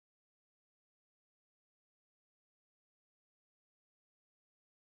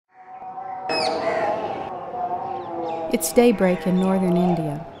It's daybreak in northern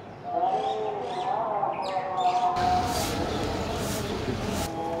India.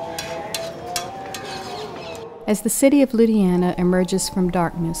 As the city of Ludhiana emerges from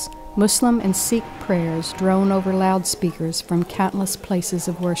darkness, Muslim and Sikh prayers drone over loudspeakers from countless places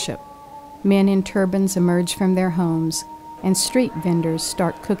of worship. Men in turbans emerge from their homes, and street vendors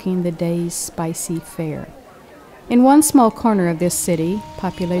start cooking the day's spicy fare. In one small corner of this city,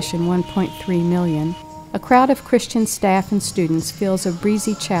 population 1.3 million, a crowd of Christian staff and students fills a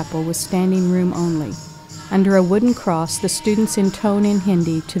breezy chapel with standing room only. Under a wooden cross, the students intone in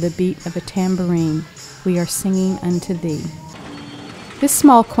Hindi to the beat of a tambourine, "We are singing unto thee." This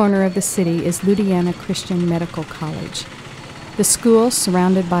small corner of the city is Ludhiana Christian Medical College. The school,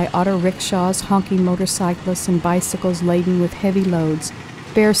 surrounded by auto rickshaws, honking motorcyclists, and bicycles laden with heavy loads,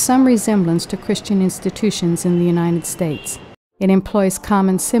 bears some resemblance to Christian institutions in the United States. It employs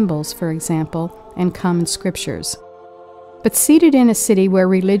common symbols, for example, and common scriptures. But seated in a city where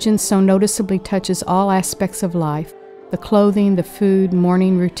religion so noticeably touches all aspects of life, the clothing, the food,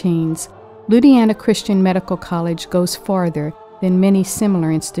 morning routines, Ludhiana Christian Medical College goes farther than many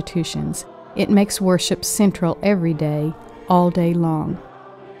similar institutions. It makes worship central every day, all day long.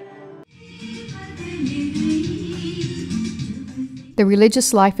 The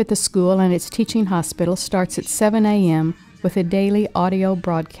religious life at the school and its teaching hospital starts at 7 a.m. with a daily audio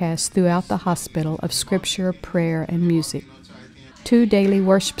broadcast throughout the hospital of scripture, prayer, and music. 2 daily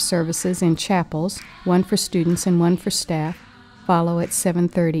worship services in chapels, one for students and one for staff, follow at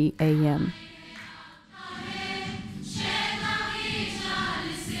 7:30 a.m.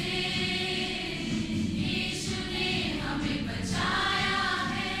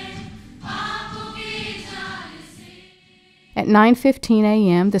 At 9:15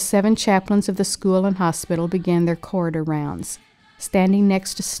 a.m., the 7 chaplains of the school and hospital began their corridor rounds, standing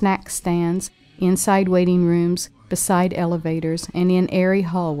next to snack stands, inside waiting rooms, beside elevators, and in airy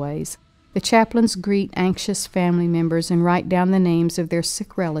hallways. The chaplains greet anxious family members and write down the names of their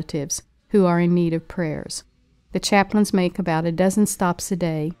sick relatives who are in need of prayers. The chaplains make about a dozen stops a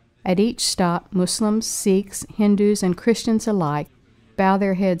day. At each stop, Muslims, Sikhs, Hindus, and Christians alike bow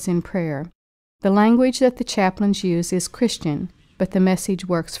their heads in prayer. The language that the chaplains use is Christian, but the message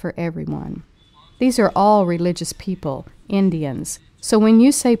works for everyone. These are all religious people, Indians, so when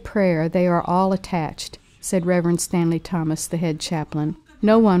you say prayer, they are all attached, said Reverend Stanley Thomas, the head chaplain.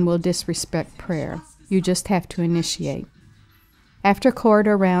 No one will disrespect prayer. You just have to initiate. After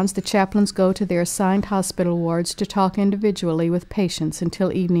corridor rounds, the chaplains go to their assigned hospital wards to talk individually with patients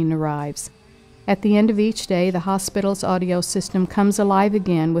until evening arrives. At the end of each day, the hospital's audio system comes alive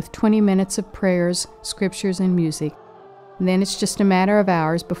again with 20 minutes of prayers, scriptures, and music. And then it's just a matter of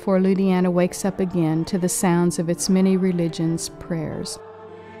hours before Ludhiana wakes up again to the sounds of its many religions' prayers.